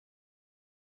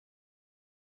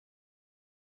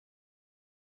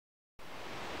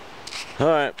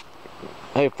Alright,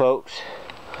 hey folks,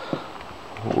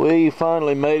 we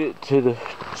finally made it to the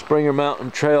Springer Mountain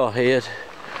trailhead.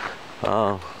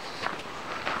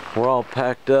 We're all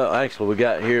packed up. Actually, we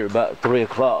got here about 3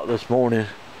 o'clock this morning.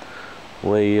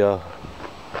 We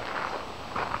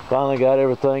finally got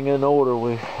everything in order.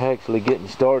 We're actually getting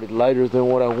started later than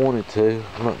what I wanted to.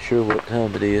 I'm not sure what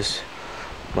time it is.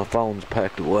 My phone's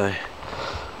packed away.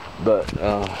 But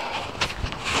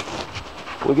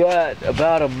we got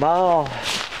about a mile.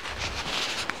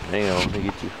 Hang on, let me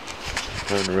get you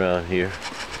turned around here.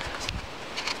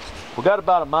 We got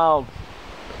about a mile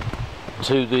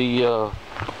to the,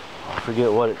 I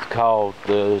forget what it's called,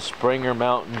 the Springer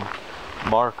Mountain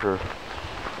marker.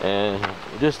 And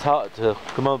we just talked to,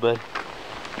 come on buddy.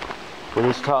 We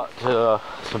just talked to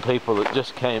some people that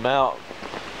just came out.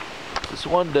 This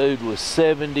one dude was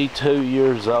 72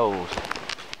 years old.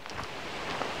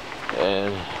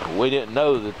 And we didn't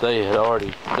know that they had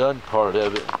already done part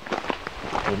of it.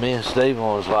 And me and Steven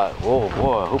was like, whoa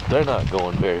boy, I hope they're not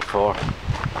going very far.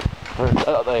 Turns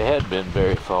out they had been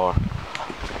very far.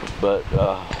 But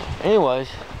anyways,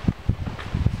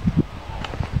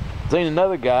 seen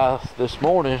another guy this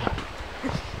morning.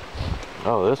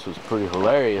 Oh, this was pretty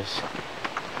hilarious.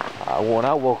 When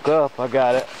I woke up, I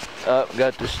got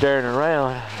to staring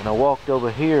around, and I walked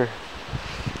over here.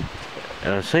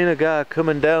 And I seen a guy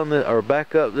coming down or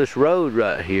back up this road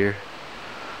right here.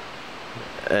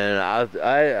 And I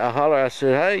hollered, I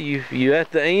said, hey, you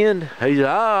at the end? He said, oh,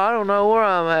 I don't know where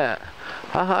I'm at.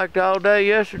 I hiked all day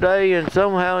yesterday and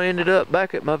somehow ended up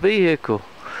back at my vehicle.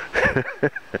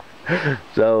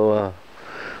 So,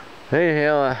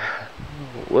 anyhow,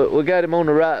 we got him on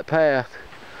the right path.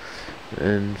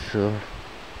 And so,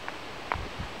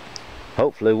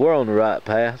 hopefully we're on the right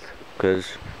path, because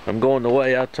I'm going the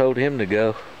way I told him to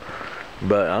go,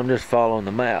 but I'm just following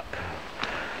the map.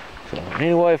 So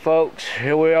anyway folks,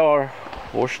 here we are.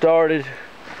 We're started.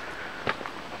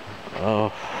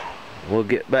 We'll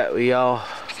get back with y'all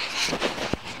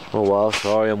in a while.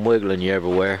 Sorry I'm wiggling you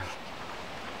everywhere.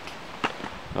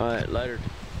 Alright, later.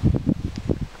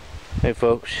 Hey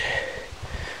folks.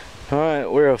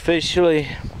 Alright, we're officially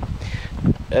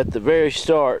at the very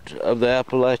start of the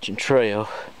Appalachian Trail.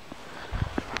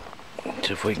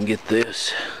 See if we can get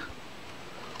this.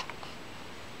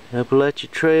 Appalachian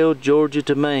Trail, Georgia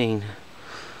to Maine.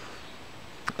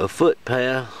 A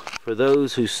footpath for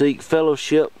those who seek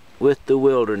fellowship with the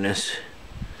wilderness.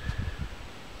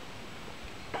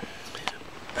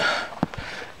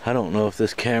 I don't know if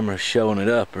this camera's showing it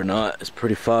up or not. It's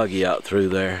pretty foggy out through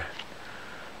there.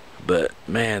 But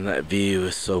man, that view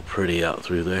is so pretty out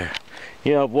through there.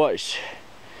 You know, I've watched,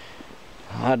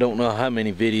 I don't know how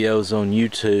many videos on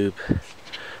YouTube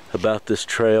about this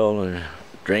trail and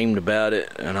dreamed about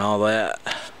it and all that,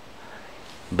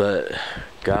 but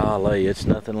golly, it's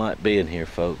nothing like being here,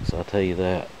 folks, I'll tell you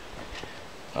that.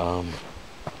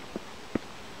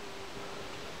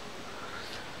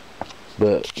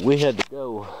 But we had to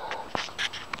go,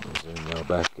 zoom y'all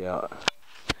back out.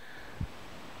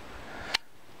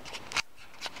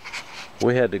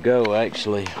 We had to go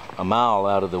actually a mile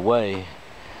out of the way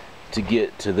to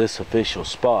get to this official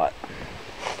spot.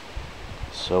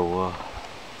 So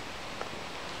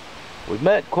we've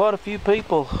met quite a few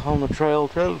people on the trail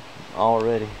too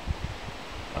already.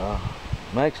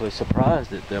 I'm actually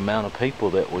surprised at the amount of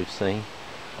people that we've seen.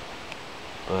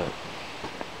 But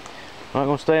I'm not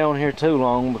going to stay on here too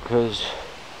long because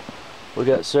we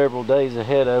got several days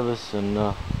ahead of us and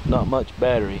not much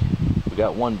battery. We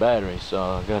got one battery, so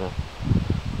I got to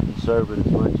conserve it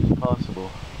as much as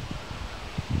possible.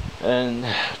 And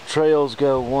trails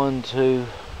go 1, 2,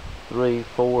 3,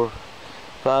 4,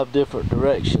 5 different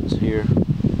directions here,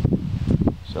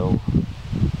 so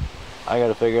I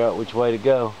gotta figure out which way to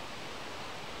go.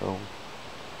 So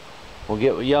we'll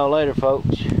get with y'all later,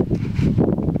 folks.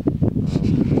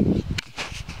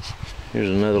 Here's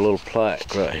another little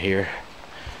plaque right here.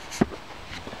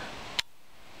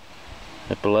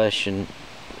 Appalachian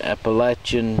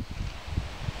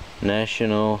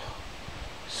National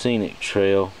Scenic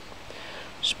Trail,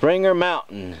 Springer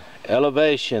Mountain,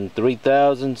 elevation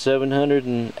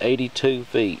 3,782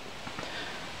 feet,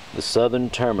 the southern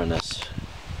terminus.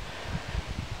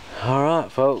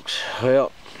 Alright folks,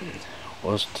 well,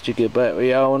 we'll get back with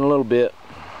y'all in a little bit.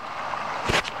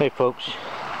 Hey folks,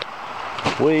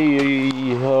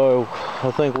 we are,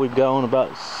 I think we've gone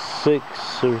about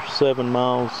 6 or 7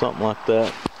 miles, something like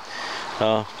that.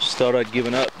 Just thought I'd give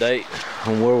an update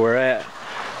on where we're at.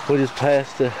 We just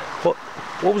passed the,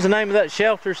 what was the name of that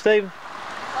shelter, Steven?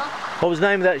 Huh? What was the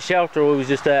name of that shelter we was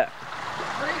just at?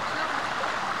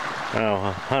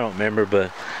 Oh, I don't remember,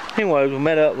 but Anyway, we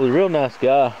met up with a real nice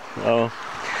guy.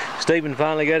 Stephen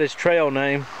finally got his trail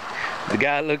name. The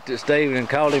guy looked at Stephen and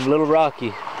called him Little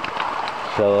Rocky.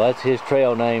 So that's his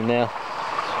trail name now.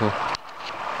 You know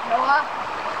why?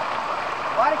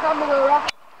 Why do you call me Little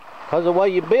Rocky? Because of the way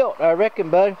you built, I reckon,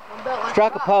 buddy. I'm built like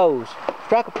Strike a pose.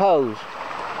 Strike a pose.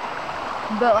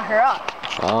 I'm built like a rock.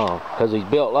 Oh, because he's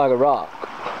built like a rock.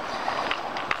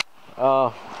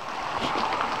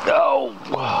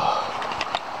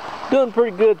 Doing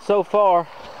pretty good so far.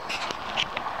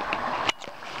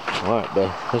 Alright,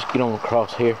 buddy. Let's get on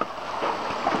across here.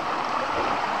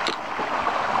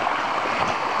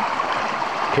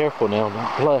 Careful now,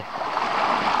 don't play.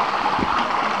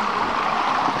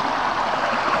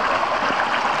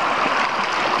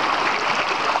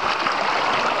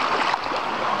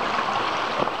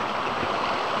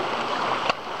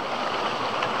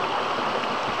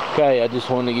 Okay, I just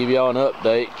wanted to give y'all an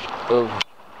update of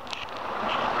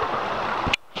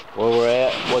where we're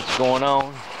at, what's going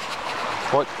on,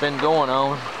 what's been going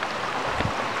on.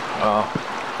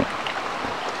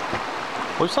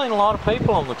 We've seen a lot of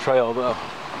people on the trail though,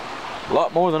 a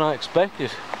lot more than I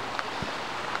expected.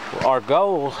 Our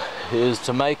goal is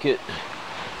to make it,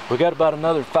 we got about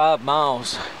another 5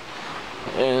 miles,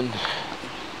 and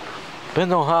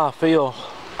depending on how I feel,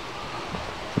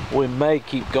 we may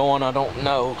keep going, I don't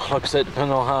know. Like I said,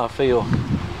 depending on how I feel.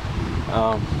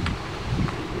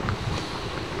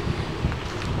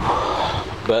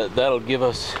 But that'll give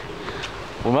us,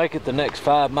 we'll make it the next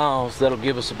 5 miles, that'll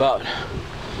give us about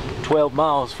 12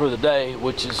 miles for the day,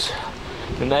 which is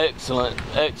an excellent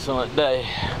day.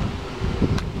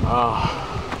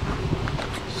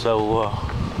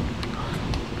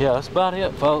 Yeah, that's about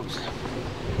it, folks.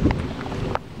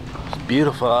 It's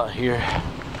beautiful out here.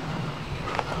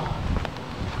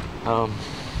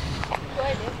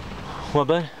 What,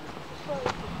 babe?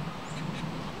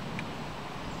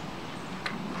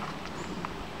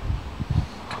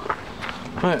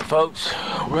 Alright, folks,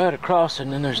 we're at a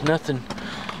crossing and there's nothing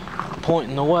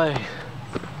pointing the way.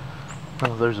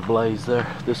 Oh, there's a blaze there,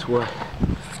 this way.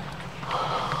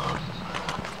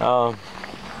 Not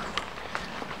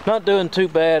doing too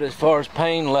bad as far as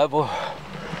pain level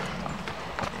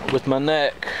with my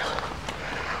neck.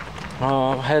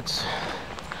 Had a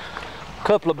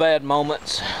couple of bad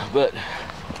moments, but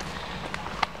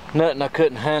nothing I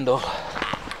couldn't handle.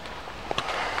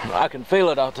 I can feel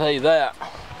it, I'll tell you that.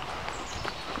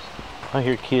 I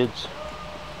hear kids.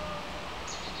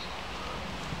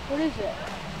 What is it?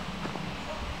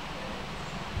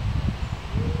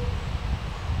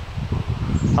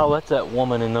 Oh, that's that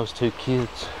woman and those 2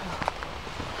 kids.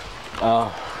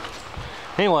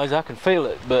 Anyways, I can feel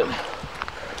it, but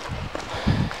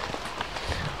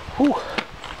whew,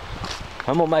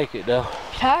 I'm gonna make it though.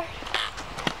 Tired?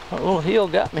 That little hill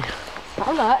got me.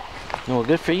 I'm not. Well,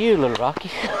 good for you, Little Rocky.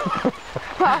 I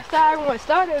was tired when I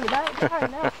started, but I ain't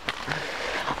tired now.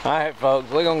 Alright, folks,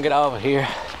 we're gonna get off of here.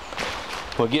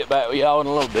 We'll get back with y'all in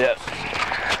a little bit.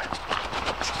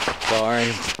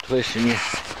 Sorry, twisting you.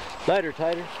 Later,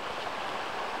 Tater.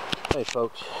 Hey,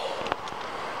 folks.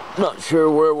 Not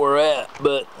sure where we're at,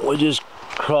 but we just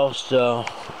crossed a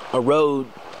road.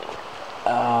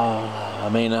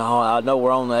 I know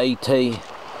we're on the AT.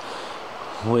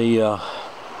 We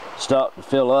stopped to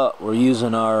fill up. We're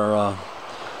using our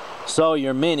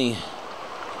Sawyer Mini.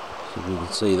 See if you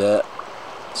can see that.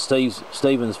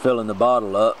 Steven's filling the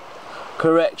bottle up.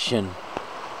 Correction.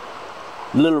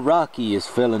 Little Rocky is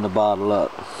filling the bottle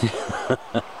up.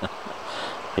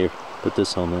 Here, put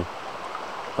this on there.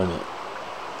 Wait a minute.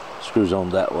 Screws on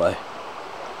that way.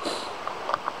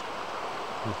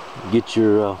 Get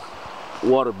your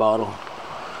water bottle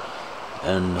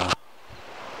and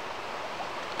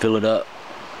fill it up.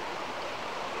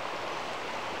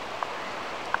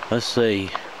 Let's see.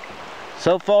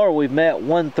 So far we've met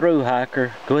one through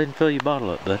hiker. Go ahead and fill your bottle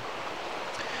up, bud.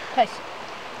 Taste it.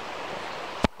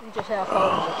 You just how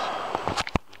cold it is.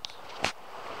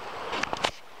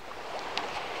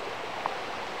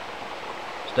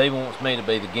 Steve wants me to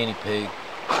be the guinea pig.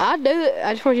 I'll do it.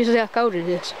 I just want you to see how cold it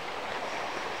is.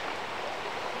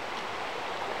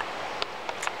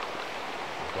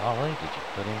 Golly, did you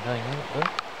put anything in it, bud?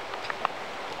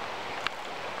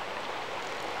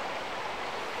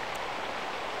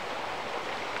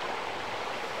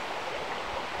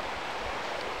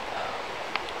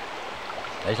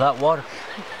 Tastes like water.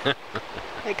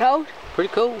 It cold?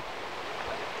 Pretty cool.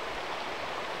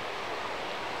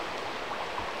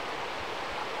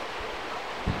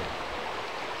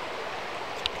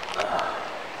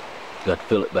 Got to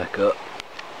fill it back up.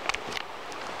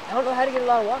 I don't know how to get a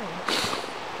lot of water in it.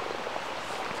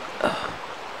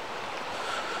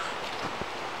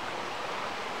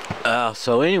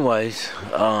 So anyways,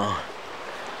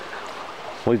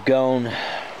 we've gone,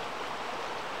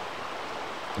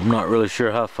 I'm not really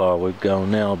sure how far we've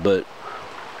gone now, but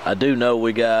I do know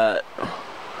we got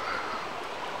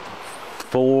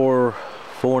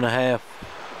 4.5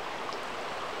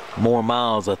 more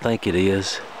miles, I think it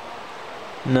is.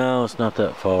 No, it's not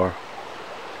that far.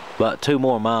 About 2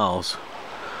 more miles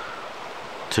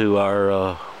to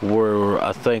our where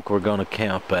I think we're gonna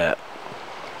camp at.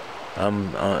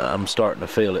 I'm starting to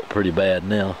feel it pretty bad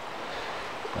now.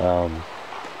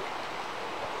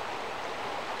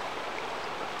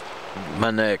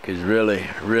 My neck is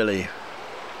really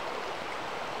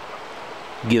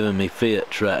giving me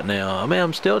fits right now. I mean,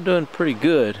 I'm still doing pretty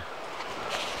good.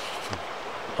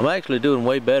 I'm actually doing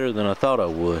way better than I thought I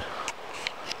would.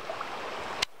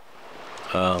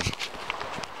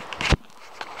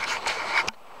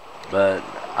 But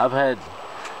I've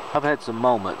had some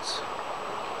moments,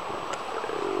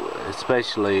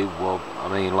 especially, well, I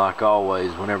mean, like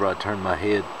always, whenever I turn my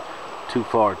head too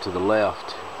far to the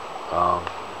left,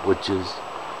 which is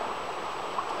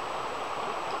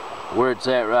where it's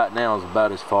at right now, is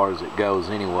about as far as it goes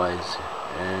anyways.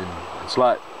 And it's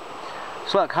like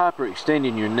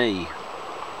hyperextending your knee.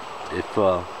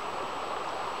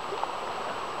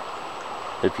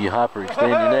 If you hyperextend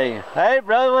your knee. Hey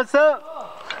brother, what's up?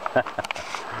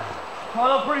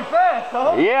 Coming up pretty fast,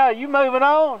 huh? Yeah, you moving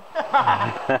on?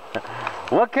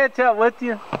 We'll catch up with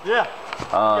you. Yeah.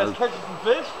 You guys catching some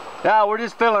fish? Yeah, we're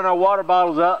just filling our water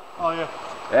bottles up. Oh yeah.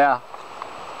 Yeah.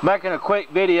 Making a quick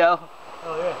video.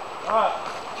 Oh yeah. Alright.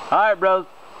 Alright, bro.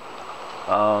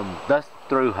 That's the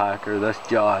through hiker. That's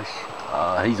Josh.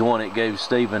 He's the one that gave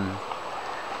Stephen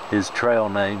his trail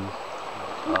name,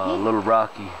 Little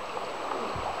Rocky.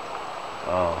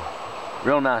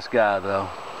 Real nice guy though.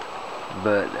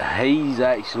 But he's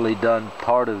actually done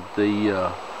part of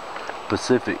the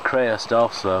Pacific Crest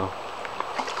also.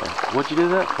 What'd you do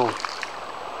that for?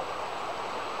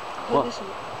 What?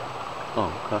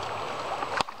 Oh, okay.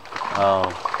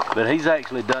 But he's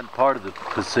actually done part of the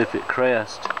Pacific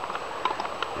Crest.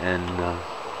 And,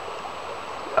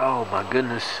 oh my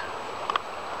goodness.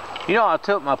 You know, I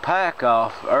took my pack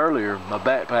off earlier. My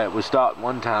backpack was stopped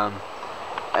one time.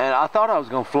 And I thought I was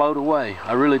going to float away.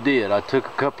 I really did. I took a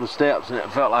couple of steps and it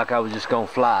felt like I was just going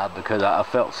to fly because I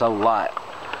felt so light.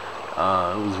 It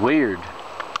was weird.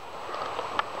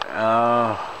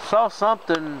 Saw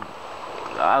something.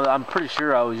 I'm pretty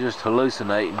sure I was just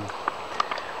hallucinating.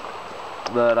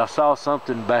 But I saw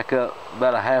something back up,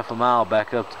 about a half a mile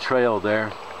back up the trail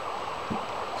there.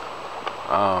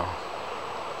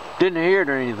 Didn't hear it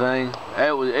or anything.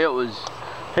 It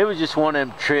was just one of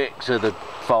them tricks of the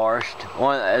forest.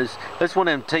 That's one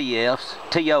of them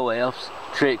TOFs,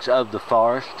 tricks of the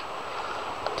forest.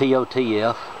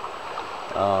 TOTF.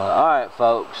 Alright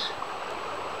folks,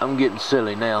 I'm getting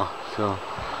silly now, so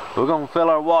we're gonna fill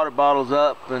our water bottles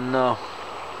up and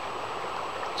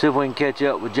see if we can catch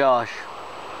up with Josh.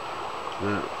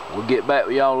 We'll get back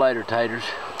with y'all later, taters.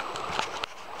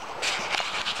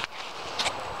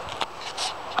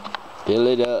 Fill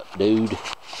it up, dude.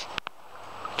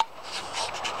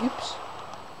 Oops.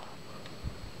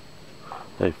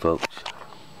 Hey folks,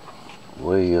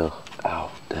 we ow,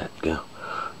 that go.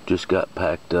 Just got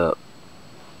packed up.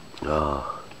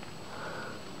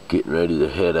 Getting ready to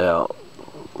head out.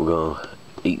 We're gonna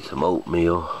eat some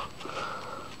oatmeal.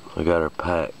 We got our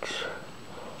packs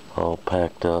all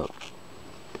packed up.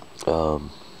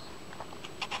 Looks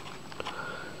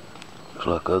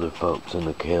like other folks in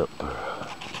the camp are,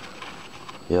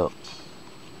 yep.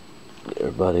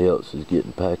 Everybody else is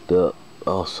getting packed up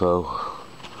also.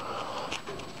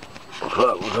 Looks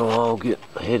like we're gonna all get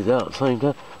headed out at the same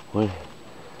time. I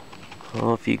don't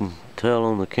know if you can tell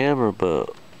on the camera,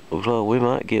 but looks like we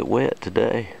might get wet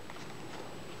today.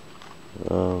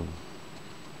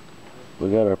 We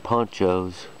got our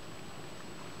ponchos.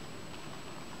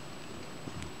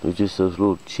 They're just those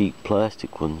little cheap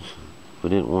plastic ones. We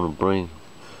didn't want to bring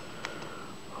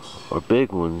our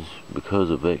big ones because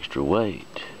of extra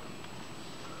weight.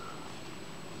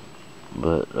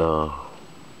 But I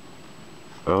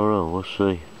don't know, we'll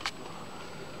see.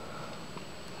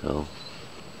 So,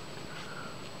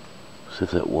 see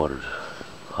if that water's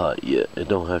hot yet. It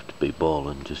don't have to be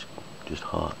boiling, just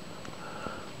hot.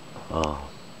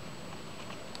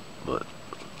 But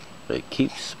it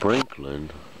keeps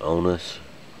sprinkling on us.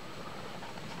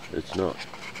 It's not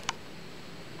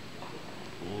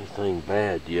anything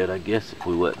bad yet. I guess if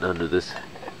we wasn't under this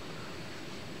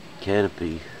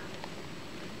canopy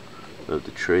of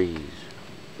the trees,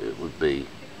 it would be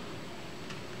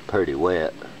pretty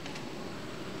wet.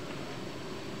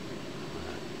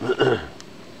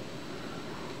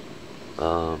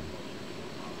 Is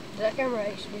that camera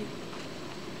HD?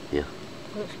 Yeah.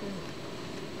 Looks good.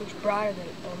 Looks brighter than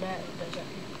on that it does up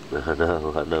here. I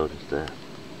know, I noticed that.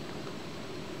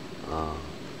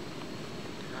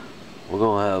 We're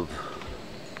gonna have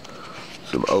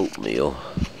some oatmeal,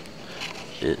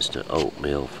 instant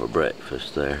oatmeal for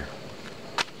breakfast there.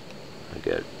 I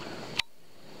got,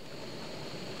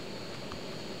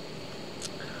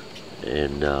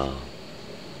 and well,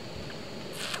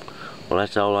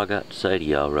 that's all I got to say to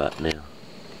y'all right now.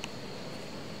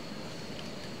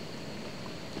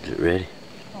 Is it ready?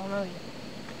 I don't know yet.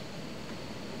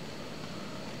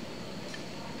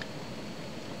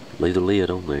 Leave the lid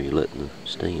on there, you're letting the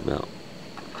steam out.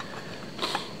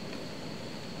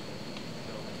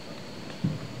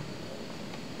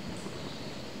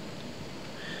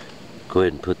 Go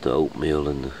ahead and put the oatmeal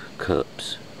in the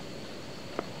cups.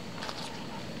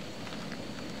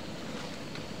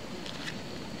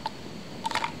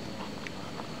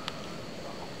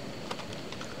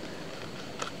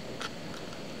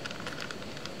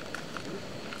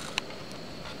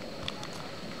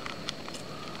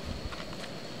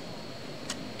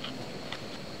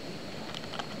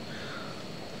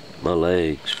 My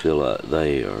legs feel like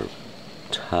they are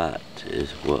tight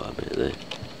is what I mean.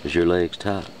 Is your legs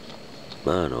tight?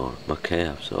 Mine are. My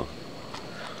calves are.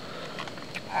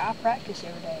 I practice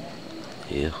every day now.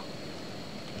 Yeah.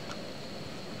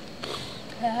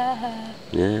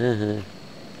 Yeah.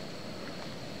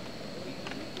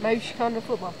 Maybe you should come to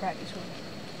football practice with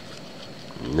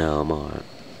me. No, I'm alright.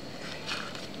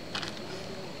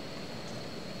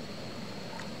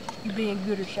 You'd be in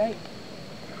gooder shape.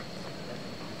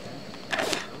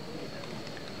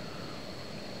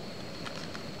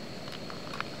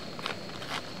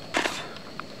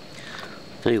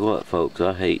 Tell you what, folks,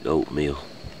 I hate oatmeal.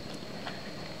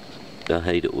 I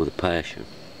hate it with a passion.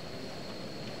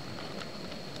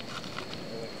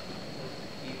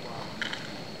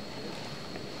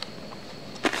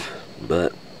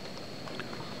 But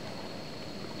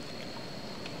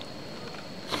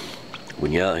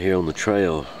when you're out here on the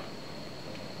trail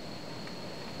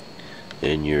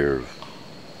and you're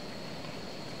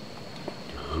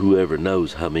whoever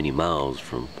knows how many miles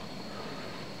from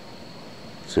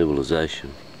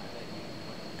civilization,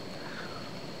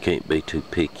 can't be too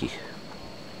picky.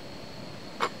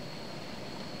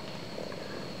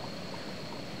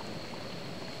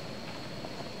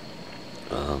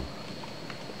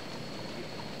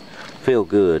 Feel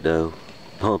good though,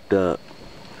 pumped up,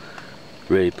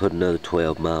 ready to put another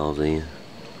 12 miles in.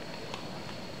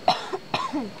 So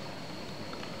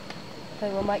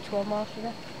we'll make 12 miles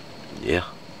today? Yeah,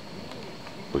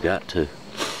 we got to.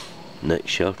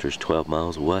 Next shelter's 12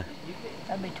 miles away.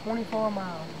 That'd be 24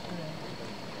 miles today.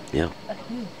 Yeah. That's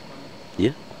good.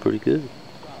 Yeah, pretty good.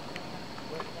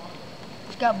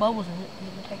 It's got bubbles in it.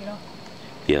 You can take it off.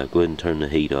 Yeah, go ahead and turn the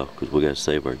heat off because we got to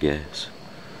save our gas.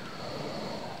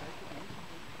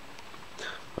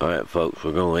 Alright folks,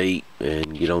 we're going to eat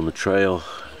and get on the trail,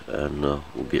 and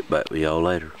we'll get back with y'all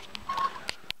later.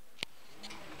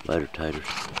 Later, taters.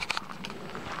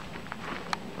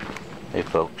 Hey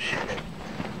folks.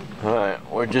 Alright,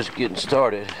 we're just getting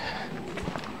started.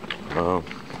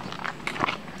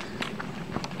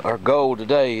 Our goal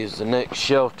today is the next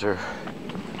shelter,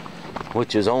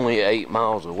 which is only 8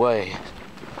 miles away.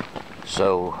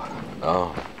 So,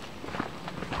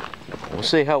 we'll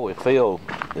see how we feel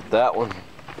at that one.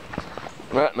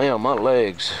 Right now, my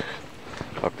legs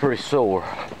are pretty sore.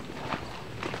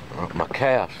 My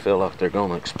calves feel like they're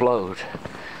gonna explode.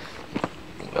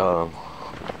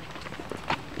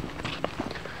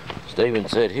 Steven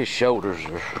said his shoulders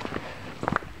are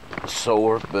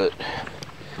sore, but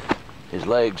his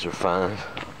legs are fine,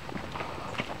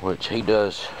 which he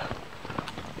does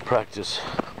practice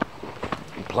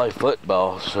and play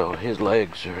football, so his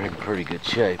legs are in pretty good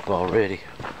shape already.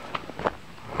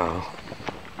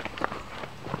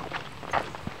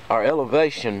 Our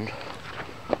elevation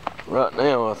right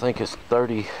now, I think, is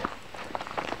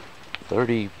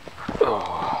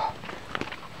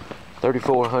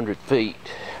 3,400 feet.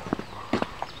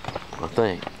 I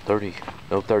think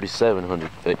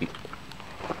 3,700 feet.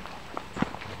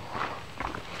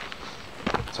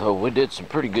 So we did some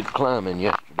pretty good climbing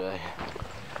yesterday.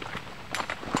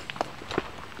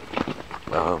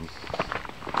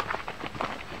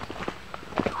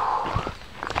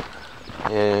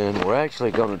 And we're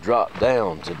actually going to drop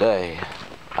down today.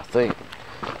 I think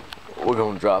we're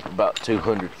going to drop about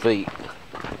 200 feet.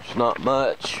 It's not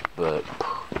much, but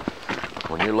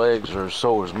when your legs are as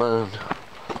sore as mine,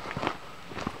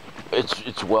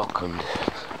 it's welcomed.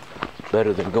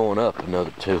 Better than going up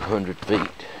another 200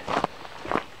 feet.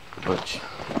 Much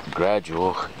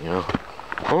gradual, you know.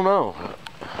 don't know.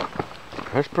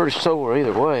 That's pretty sore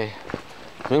either way.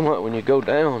 Seems like when you go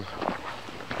down,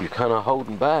 you're kind of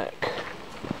holding back.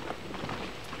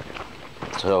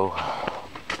 So, I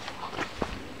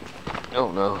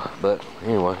don't know, but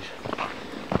anyways.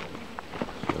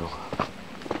 So,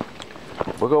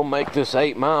 we're gonna make this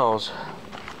 8 miles.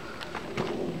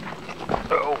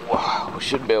 Oh, we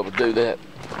should be able to do that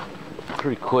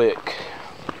pretty quick.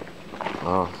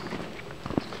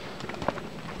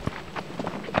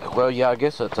 Well, yeah, I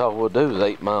guess that's all we'll do is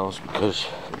 8 miles because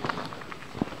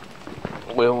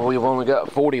we've only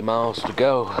got 40 miles to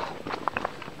go,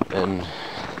 and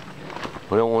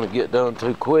we don't want to get done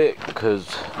too quick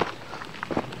because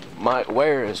Mike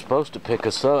Ware is supposed to pick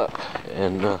us up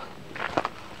and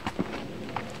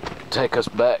take us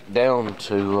back down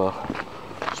to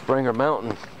Springer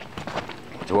Mountain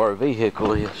to where our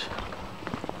vehicle is.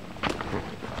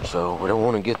 So we don't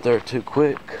want to get there too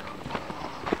quick.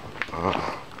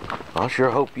 I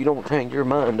sure hope you don't change your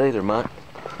mind either, Mike.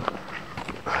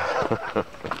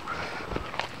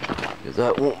 Because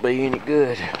that won't be any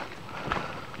good.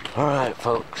 Alright,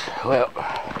 folks. Well,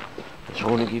 just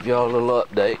want to give y'all a little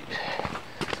update.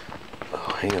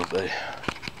 Oh, hang on, buddy.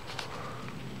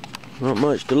 Not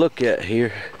much to look at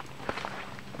here.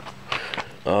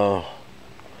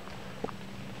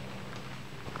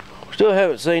 Still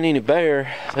haven't seen any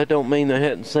bear. That don't mean they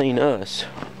hadn't seen us.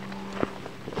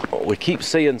 We keep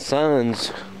seeing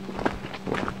signs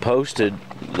posted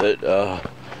that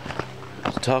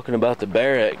talking about the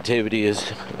bear activity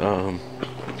is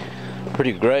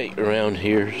pretty great around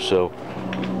here. So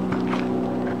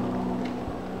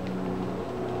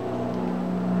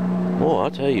well,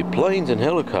 I'll tell you, planes and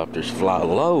helicopters fly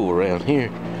low around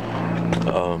here.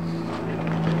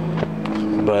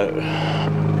 But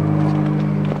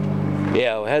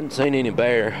yeah, I hadn't seen any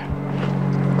bear.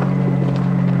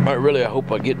 I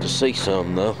hope I get to see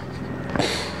some though.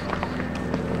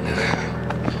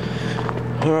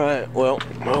 Alright, well,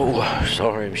 oh,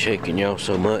 sorry I'm shaking y'all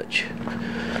so much.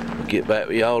 I'll get back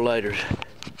with y'all later.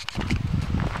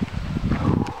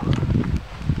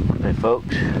 Hey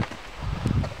folks,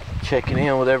 checking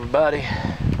in with everybody.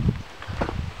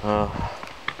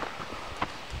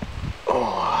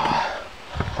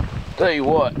 Tell you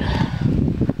what,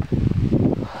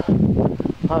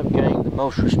 I've gained the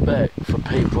most respect for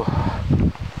people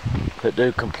that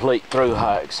do complete through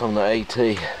hikes on the AT.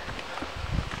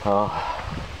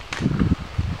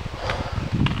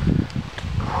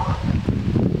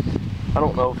 I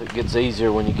don't know if it gets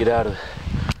easier when you get out of,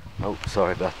 oh,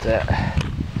 sorry about that. I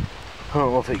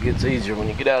don't know if it gets easier when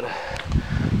you get out of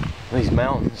these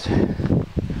mountains,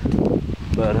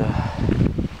 but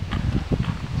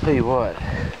tell you what,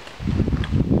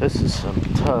 this is some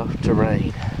tough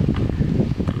terrain.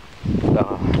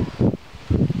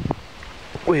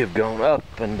 We have gone up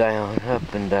and down,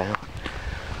 up and down.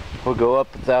 We'll go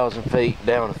up 1,000 feet,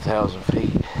 down 1,000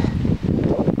 feet.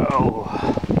 Oh.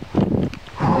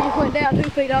 You just went down 2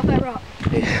 feet off that rock.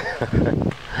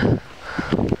 Yeah.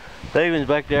 Steven's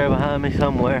back there behind me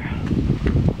somewhere.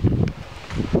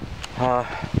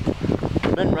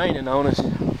 It's been raining on us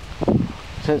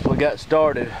since we got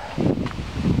started.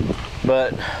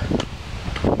 But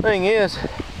thing is,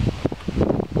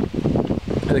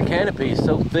 the canopy is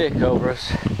so thick over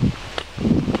us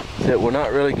that we're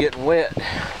not really getting wet.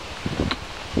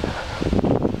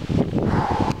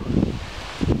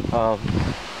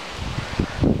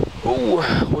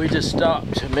 We just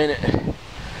stopped a minute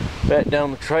back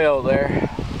down the trail there.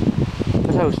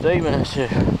 I told Steven, I said,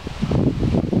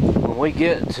 when we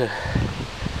get to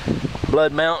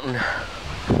Blood Mountain,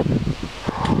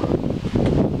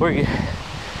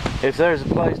 if there's a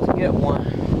place to get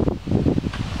one,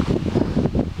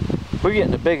 we're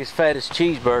getting the biggest, fattest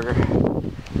cheeseburger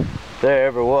there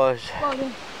ever was.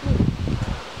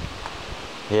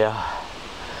 Yeah.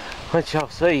 Let y'all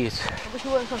see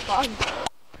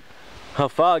how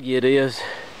foggy it is.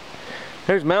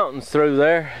 There's mountains through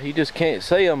there. You just can't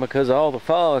see them because of all the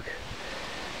fog.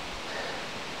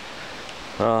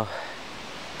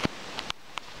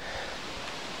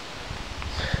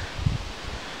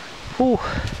 Whew.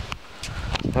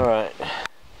 All right.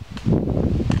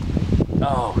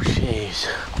 Oh, jeez.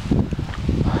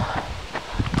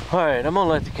 All right, I'm gonna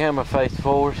let the camera face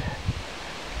forward.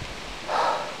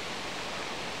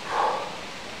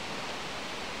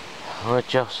 I'll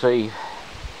let y'all see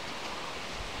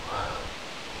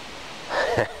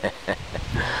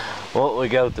what we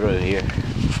go through here.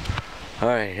 All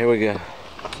right, here we go.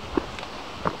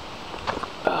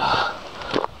 I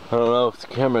don't know if the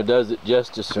camera does it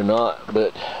justice or not,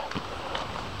 but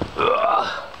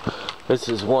this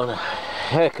is one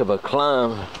heck of a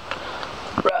climb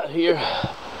right here.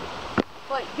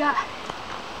 what you got.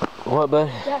 What,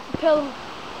 buddy? That's the pillow.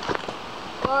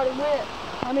 We already went.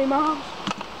 How many miles?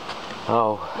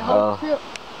 Oh, The whole trip.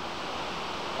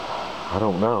 I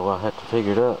don't know. I'll have to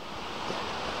figure it up.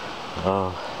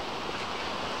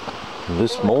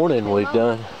 This morning we've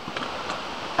done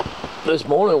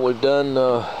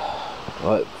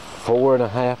like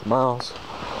 4.5 miles.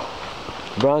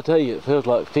 But I tell you, it feels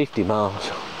like 50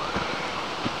 miles.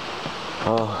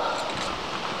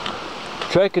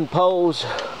 Trekking poles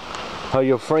are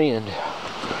your friend,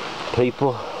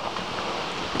 people.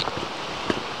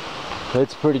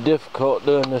 It's pretty difficult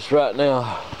doing this right now,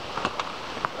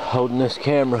 holding this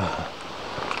camera.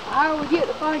 How we get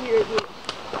the fire it gets.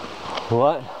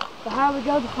 What? The higher we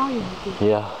go, the fire it gets.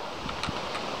 Yeah.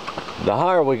 The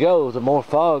higher we go, the more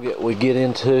fog we get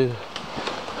into,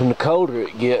 and the colder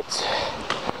it gets.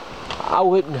 I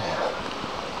would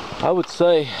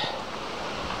say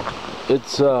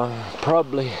it's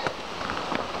probably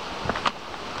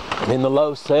in the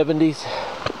low 70s.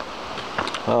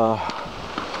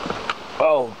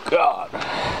 Oh God.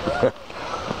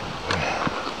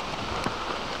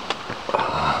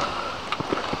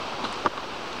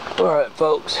 Alright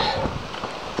folks,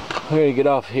 we're gonna get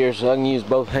off here so I can use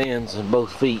both hands and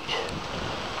both feet.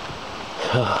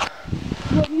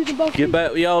 Get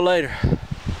back with y'all later.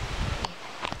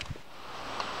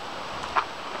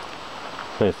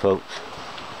 Hey folks,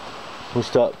 we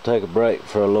stopped to take a break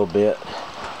for a little bit.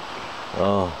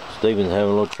 Stephen's having a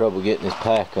little trouble getting his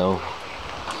pack on.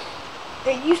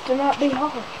 It used to not be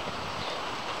hard.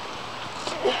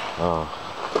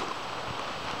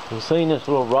 We've seen this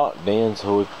little rock den,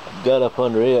 so we got up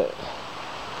under it,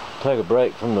 take a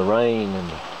break from the rain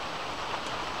and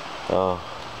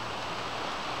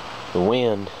the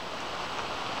wind.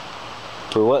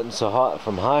 If it wasn't so hot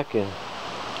from hiking,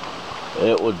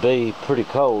 it would be pretty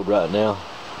cold right now.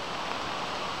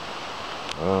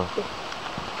 Oh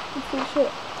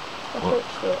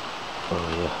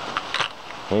yeah.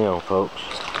 Hang on folks.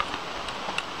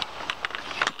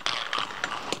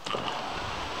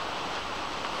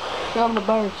 Down the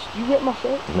birds. Did you rip my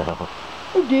shirt? No.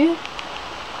 You did.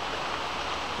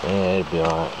 Yeah, it'll be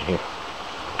alright here.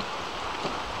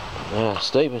 Yeah,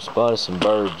 Stephen spotted some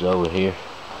birds over here.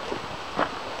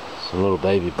 Some little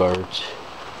baby birds.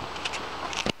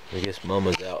 I guess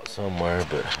Mama's out somewhere,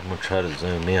 but I'm gonna try to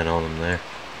zoom in on them there.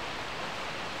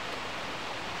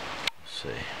 Let's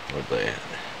see, where they at?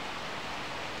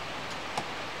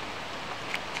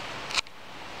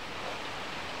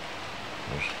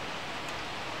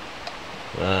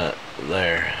 Right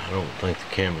there. I don't think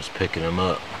the camera's picking them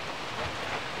up.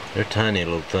 They're tiny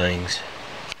little things,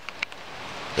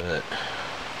 but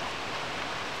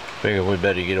figure we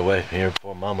better get away from here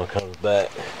before Mama comes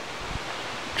back,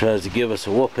 tries to give us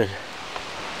a whooping.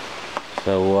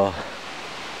 So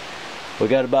we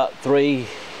got about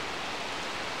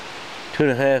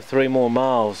 2.5, 3 more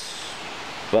miles,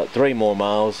 about 3 more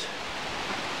miles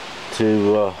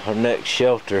to our next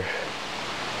shelter.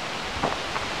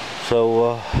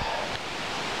 So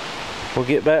we'll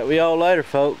get back with y'all later,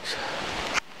 folks.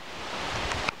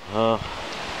 We're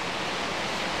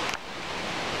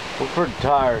pretty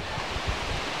tired,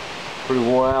 pretty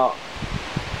wore out,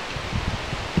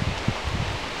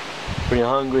 pretty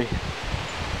hungry.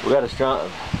 We got to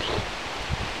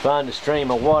find a stream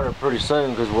of water pretty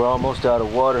soon because we're almost out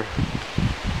of water.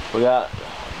 We got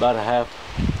about a half,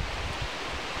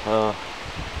 I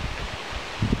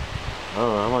don't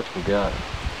know how much we got.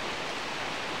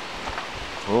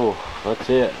 Oh, that's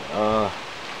it.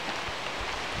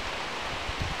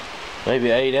 Maybe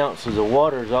 8 ounces of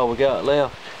water is all we got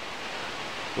left.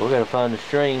 We're gonna find a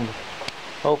stream,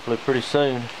 hopefully pretty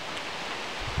soon.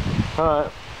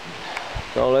 Alright,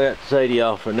 that's all I got to say to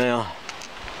y'all for now.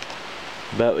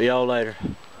 Back with y'all later.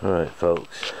 Alright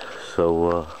folks,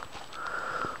 so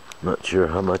not sure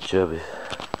how much of it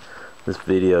this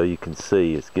video you can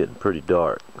see. It's getting pretty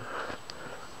dark.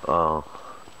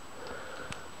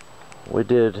 We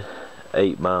did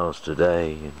 8 miles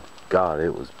today, and God,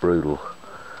 it was brutal.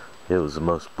 It was the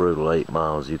most brutal 8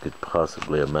 miles you could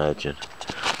possibly imagine.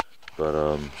 But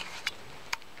I'll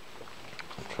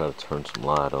try to turn some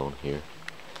light on here.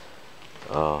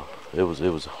 It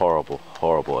was horrible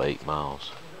 8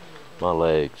 miles. My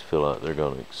legs feel like they're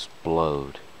gonna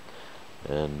explode.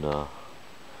 And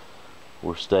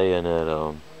we're staying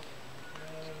at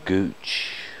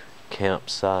Gooch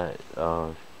campsite,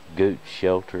 Gooch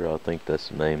shelter, I think that's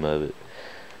the name of it.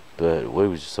 But we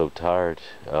was just so tired.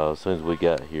 As soon as we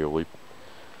got here, we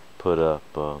put up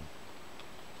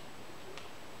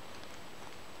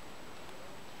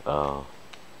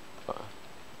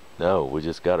No, we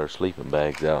just got our sleeping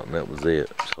bags out and that was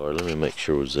it. Sorry, let me make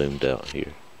sure we're zoomed out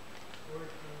here.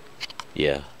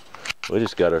 Yeah, we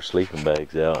just got our sleeping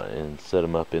bags out and set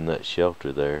them up in that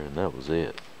shelter there, and that was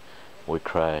it. We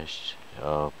crashed.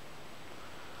 Took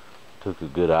a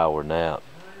good hour nap.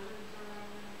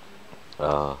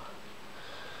 And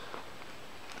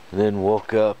then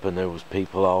woke up and there was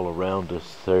people all around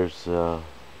us. There's a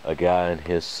guy and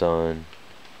his son.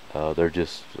 They're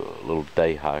just little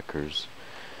day hikers.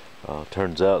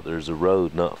 Turns out there's a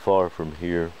road not far from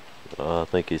here. I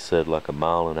think he said like a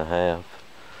mile and a half.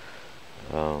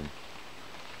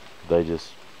 They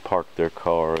just parked their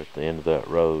car at the end of that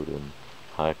road and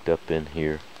hiked up in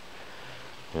here.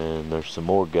 And there's some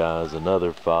more guys,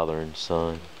 another father and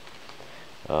son.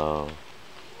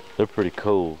 They're pretty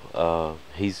cool.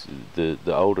 He's the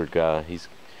older guy. He's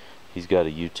got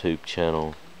a YouTube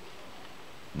channel.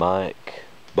 Mike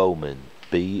Bowman,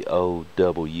 B-O-W-M-A-N.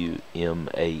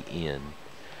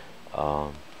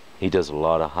 He does a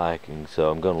lot of hiking,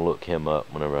 so I'm gonna look him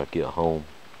up whenever I get home.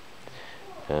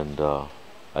 And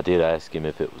I did ask him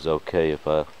if it was okay if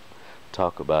I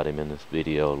talk about him in this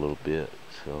video a little bit,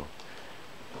 so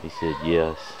he said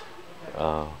yes.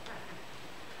 I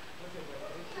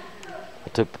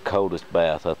took the coldest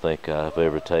bath I think I've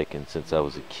ever taken since I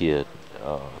was a kid.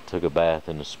 I took a bath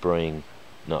in the spring,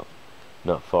 not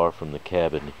far from the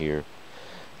cabin here.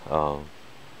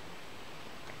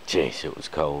 Jeez, it was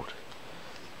cold,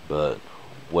 but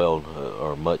well,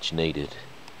 or much needed.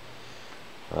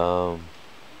 About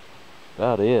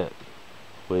it.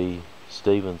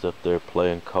 Steven's up there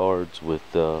playing cards with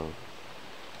the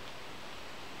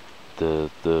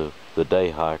day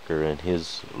hiker and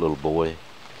his little boy.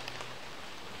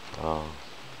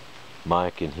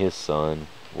 Mike and his son,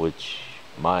 which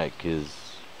Mike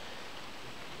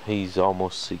he's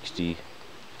almost 60.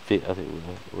 I think,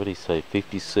 what did he say,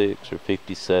 56 or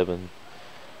 57?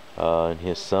 And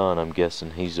his son, I'm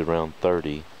guessing he's around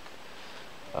 30.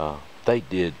 They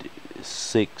did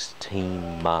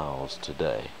 16 miles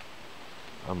today.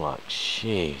 I'm like,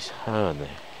 jeez, how in the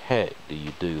heck do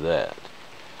you do that?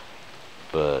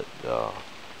 But I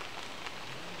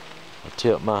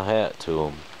tip my hat to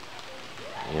them.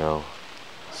 You know,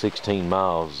 16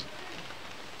 miles,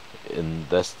 and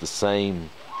that's the same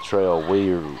trail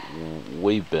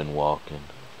we've been walking.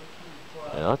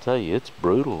 And I'll tell you, it's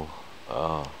brutal.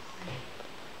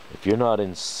 If you're not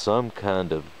in some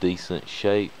kind of decent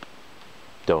shape,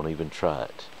 don't even try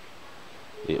it.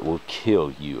 It will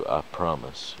kill you, I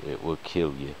promise. It will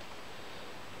kill you.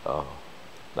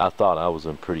 I thought I was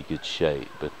in pretty good shape,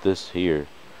 but this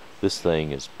thing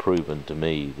has proven to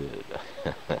me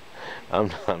that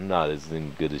I'm not as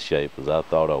in good a shape as I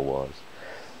thought I was.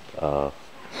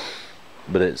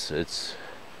 But it's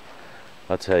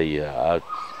I tell you,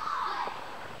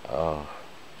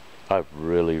 I've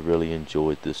really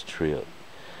enjoyed this trip.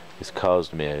 It's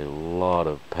caused me a lot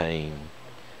of pain,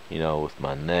 you know, with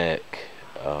my neck,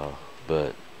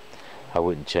 but I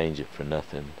wouldn't change it for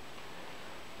nothing.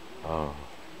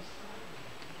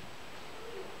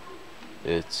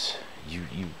 It's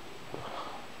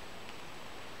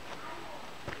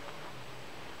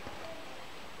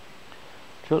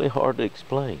really hard to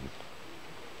explain.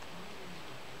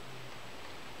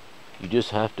 You just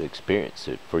have to experience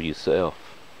it for yourself.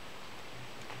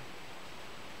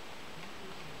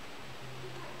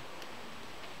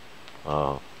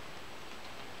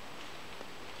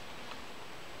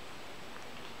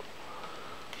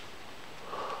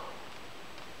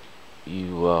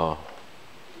 You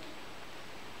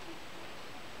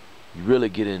really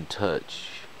get in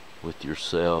touch with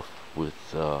yourself, with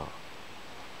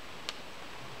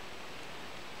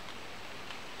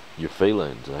your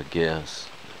feelings, I guess.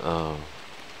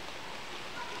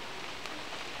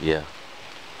 Yeah.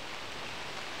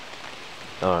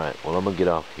 Alright, well, I'm gonna get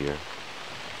off here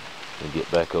and get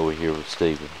back over here with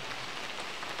Steven.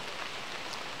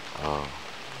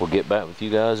 We'll get back with you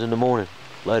guys in the morning.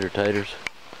 Later, taters.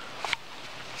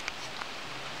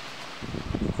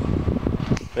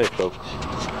 Hey, folks.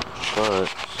 Alright,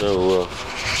 so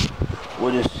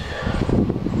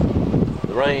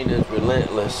the rain is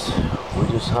relentless. We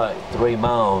just hiked 3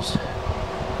 miles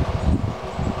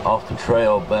off the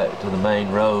trail back to the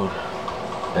main road,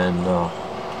 and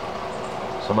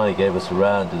somebody gave us a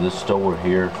ride to this store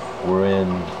here. We're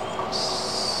in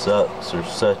Such or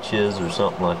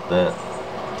something like that.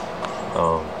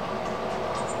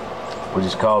 We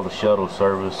just called a shuttle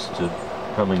service to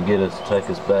come and get us, take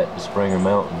us back to Springer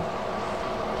Mountain,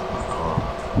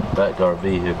 back to our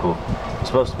vehicle. It's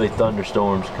supposed to be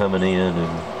thunderstorms coming in,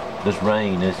 and this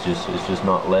rain it's just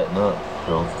not letting up.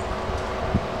 So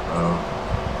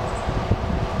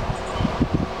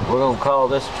we're gonna call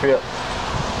this trip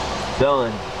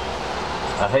done.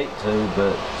 I hate to,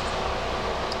 but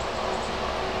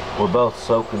we're both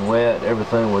soaking wet.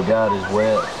 Everything we got is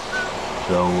wet.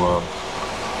 So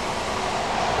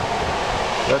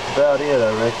that's about it,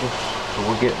 I reckon. So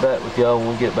we'll get back with y'all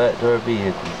when we get back to our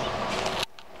vehicles.